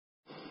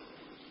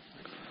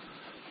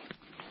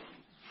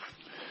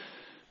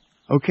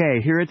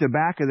Okay, here at the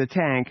back of the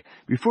tank,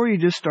 before you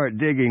just start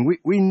digging,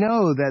 we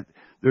know that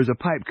there's a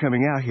pipe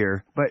coming out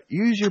here, but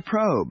use your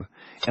probe,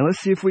 and let's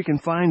see if we can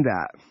find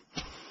that.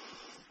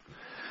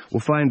 We'll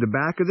find the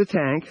back of the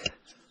tank.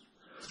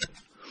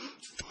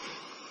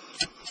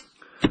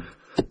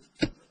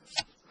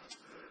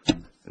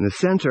 In the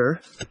center.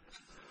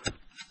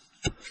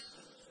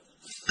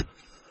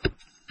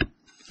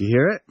 You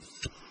hear it?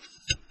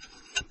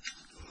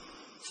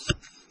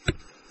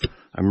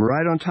 I'm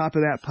right on top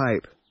of that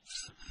pipe.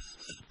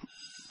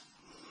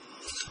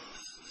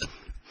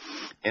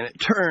 And it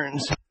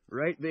turns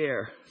right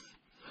there.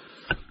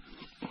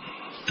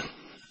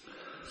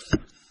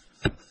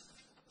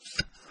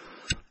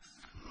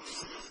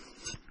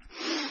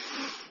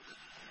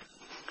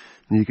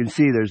 And you can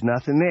see there's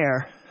nothing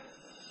there.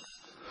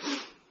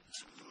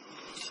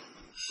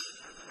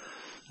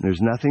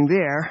 There's nothing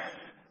there.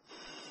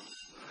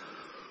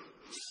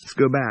 Let's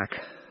go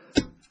back.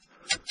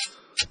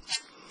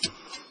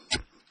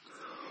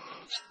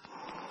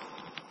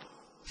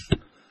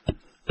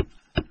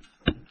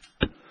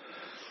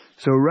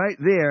 So right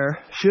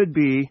there should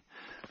be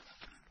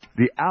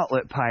the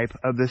outlet pipe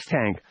of this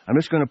tank. I'm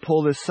just going to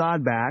pull this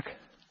sod back.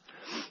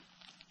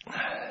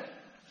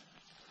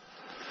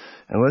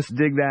 And let's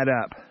dig that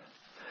up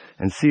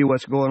and see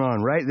what's going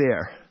on right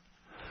there.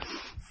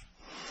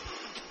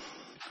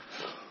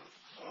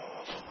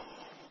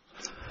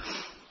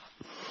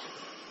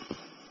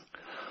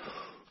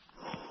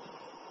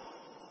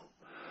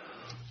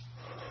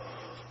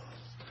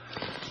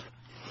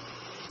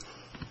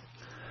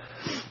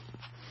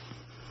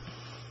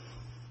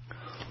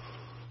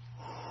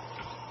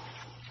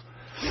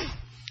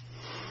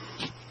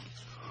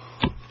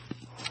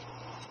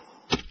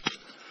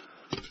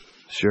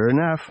 Sure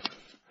enough.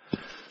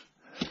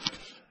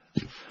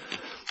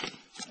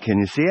 Can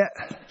you see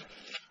it?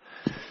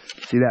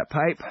 See that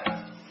pipe?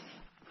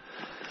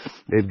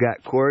 They've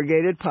got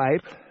corrugated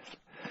pipe.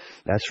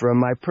 That's from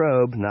my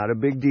probe, not a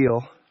big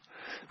deal.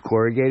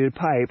 Corrugated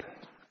pipe.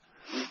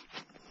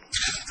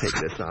 Take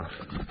this off.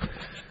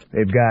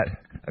 They've got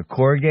a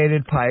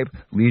corrugated pipe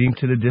leading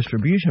to the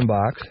distribution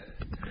box.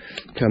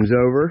 Comes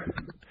over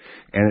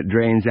and it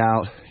drains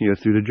out,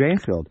 through the drain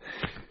field.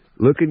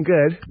 Looking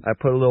good. I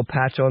put a little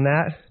patch on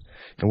that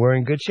and we're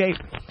in good shape.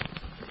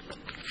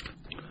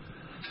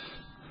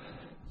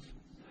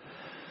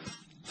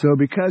 So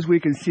because we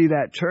can see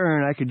that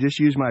turn, I could just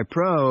use my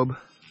probe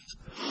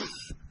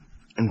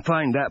and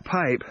find that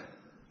pipe.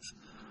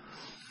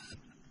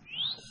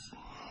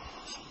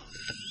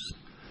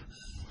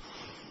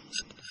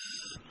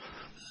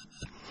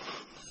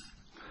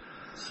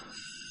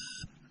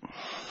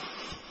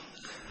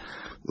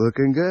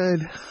 Looking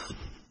good.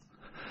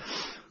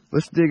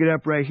 Let's dig it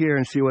up right here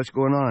and see what's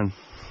going on.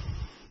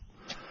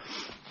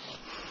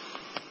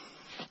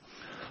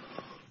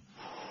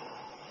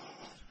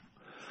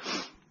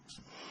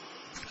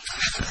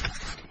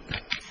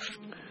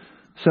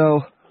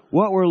 So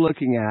what we're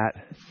looking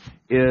at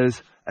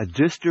is a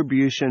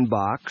distribution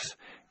box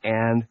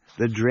and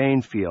the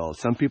drain field.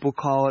 Some people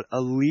call it a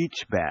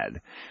leach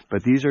bed,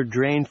 but these are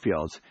drain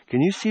fields.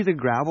 Can you see the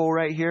gravel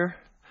right here?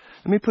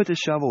 Let me put the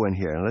shovel in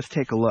here and let's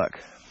take a look.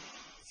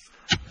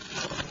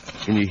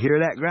 Can you hear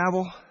that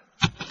gravel?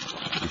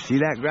 You see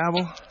that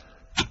gravel?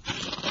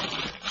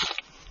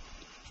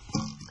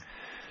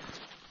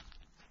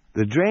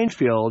 The drain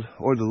field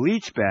or the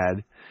leach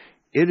bed,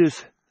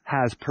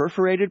 has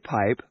perforated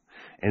pipe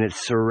and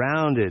it's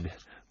surrounded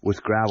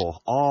with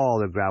gravel, all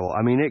the gravel.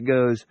 I mean, it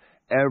goes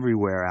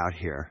everywhere out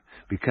here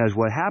because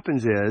what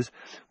happens is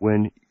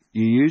when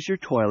you use your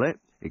toilet,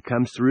 it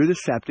comes through the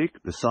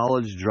septic, the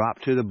solids drop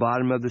to the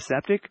bottom of the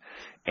septic,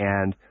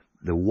 and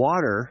the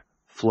water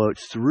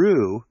floats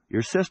through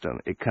your system.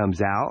 It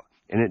comes out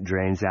and it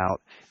drains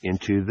out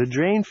into the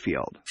drain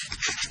field.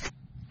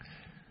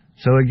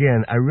 So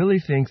again, I really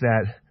think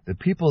that the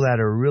people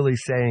that are really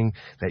saying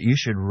that you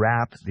should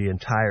wrap the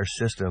entire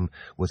system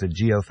with a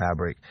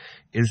geofabric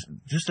is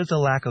just as a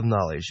lack of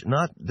knowledge.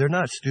 They're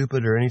not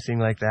stupid or anything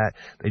like that.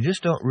 They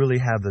just don't really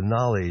have the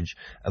knowledge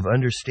of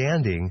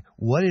understanding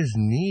what is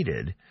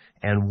needed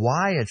and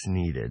why it's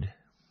needed.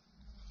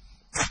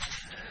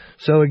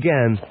 So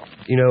again,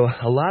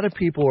 a lot of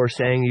people are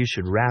saying you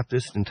should wrap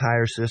this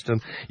entire system.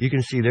 You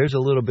can see there's a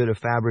little bit of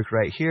fabric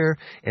right here,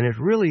 and it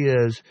really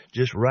is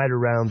just right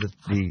around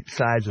the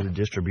sides of the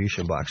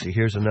distribution box. See,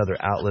 here's another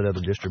outlet of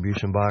the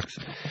distribution box.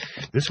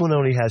 This one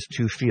only has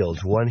two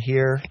fields, one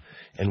here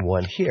and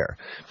one here.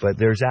 But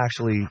there's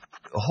actually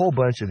a whole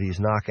bunch of these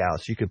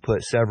knockouts. You could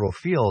put several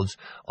fields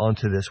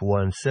onto this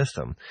one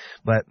system.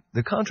 But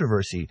the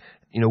controversy,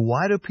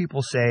 why do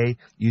people say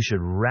you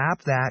should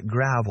wrap that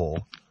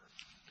gravel?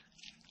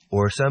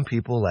 Or some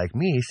people like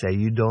me say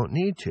you don't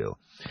need to.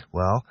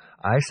 Well,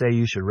 I say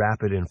you should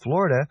wrap it in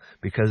Florida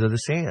because of the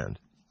sand.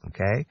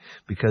 okay?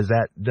 Because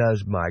that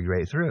does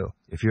migrate through.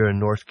 If you're in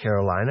North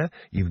Carolina,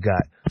 you've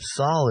got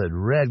solid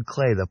red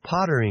clay, the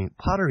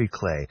pottery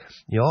clay,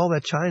 all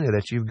that china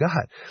that you've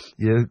got,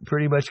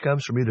 pretty much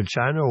comes from either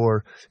China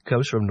or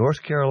comes from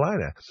North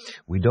Carolina.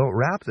 We don't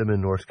wrap them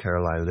in North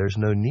Carolina. There's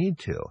no need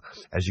to.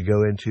 As you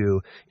go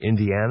into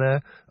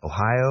Indiana,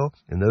 Ohio,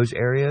 and those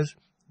areas,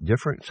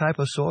 different type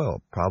of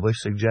soil probably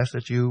suggests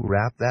that you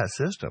wrap that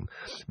system.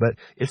 But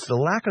it's the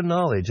lack of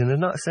knowledge, and I'm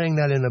not saying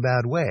that in a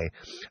bad way.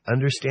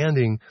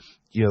 Understanding,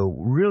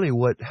 really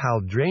how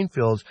drain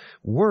fields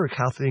work,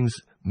 how things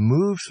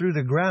move through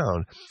the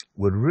ground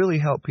would really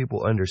help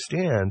people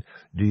understand,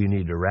 do you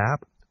need to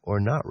wrap or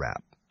not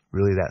wrap?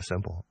 Really that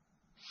simple.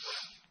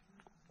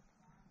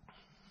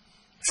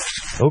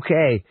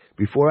 Okay,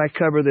 before I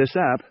cover this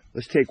up,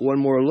 let's take one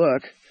more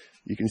look.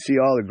 You can see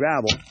all the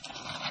gravel.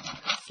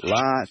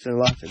 Lots and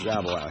lots of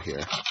gravel out here.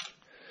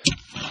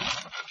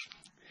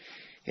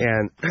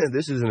 And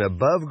this is an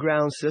above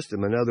ground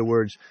system. In other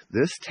words,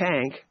 this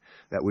tank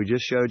that we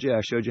just showed you, I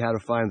showed you how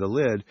to find the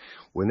lid.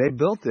 When they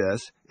built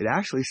this, it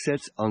actually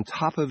sits on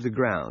top of the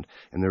ground.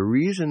 And the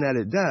reason that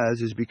it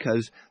does is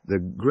because the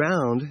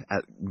ground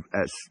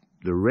at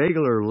the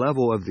regular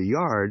level of the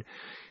yard,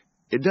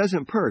 it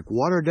doesn't perk.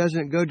 Water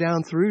doesn't go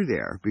down through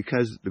there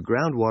because the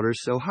groundwater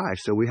is so high.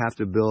 So we have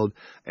to build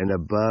an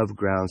above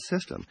ground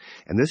system.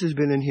 And this has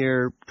been in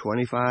here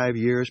 25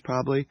 years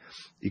probably.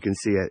 You can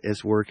see it.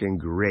 It's working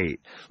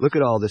great. Look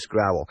at all this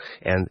gravel.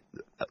 And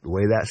the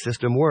way that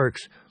system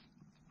works,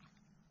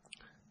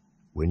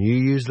 when you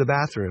use the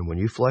bathroom, when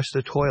you flush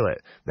the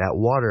toilet, that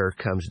water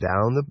comes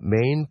down the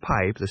main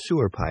pipe, the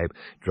sewer pipe,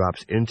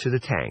 drops into the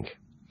tank.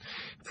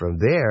 From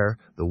there,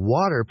 the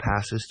water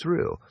passes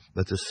through,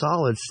 but the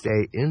solids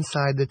stay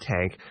inside the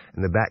tank,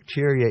 and the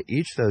bacteria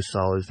eat those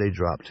solids, they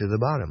drop to the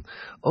bottom.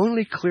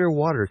 Only clear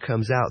water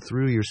comes out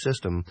through your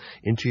system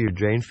into your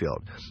drain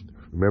field.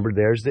 Remember,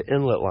 there's the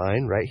inlet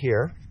line right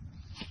here.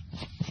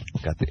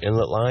 Got the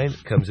inlet line,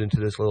 comes into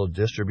this little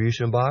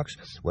distribution box.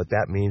 What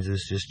that means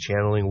is just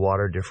channeling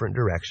water different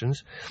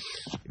directions.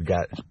 You've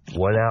got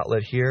one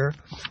outlet here.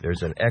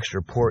 There's an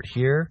extra port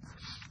here.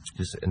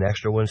 Just an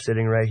extra one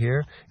sitting right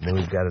here. And then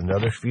we've got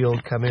another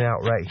field coming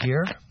out right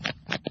here.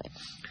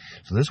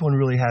 So this one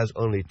really has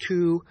only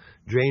 2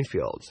 drain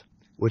fields,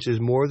 which is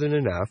more than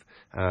enough.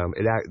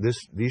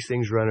 These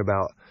things run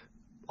about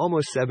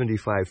almost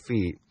 75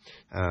 feet,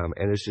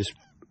 and it's just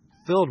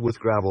filled with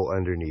gravel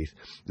underneath.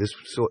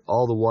 So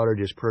all the water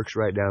just perks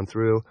right down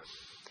through.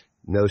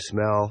 No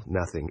smell,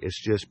 nothing.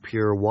 It's just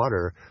pure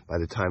water by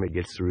the time it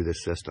gets through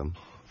this system.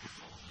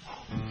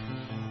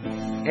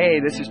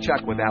 Hey, this is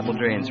Chuck with Apple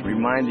Drains,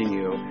 reminding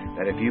you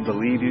that if you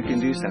believe you can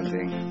do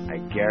something, I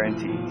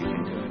guarantee you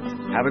can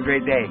do it. Have a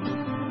great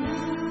day.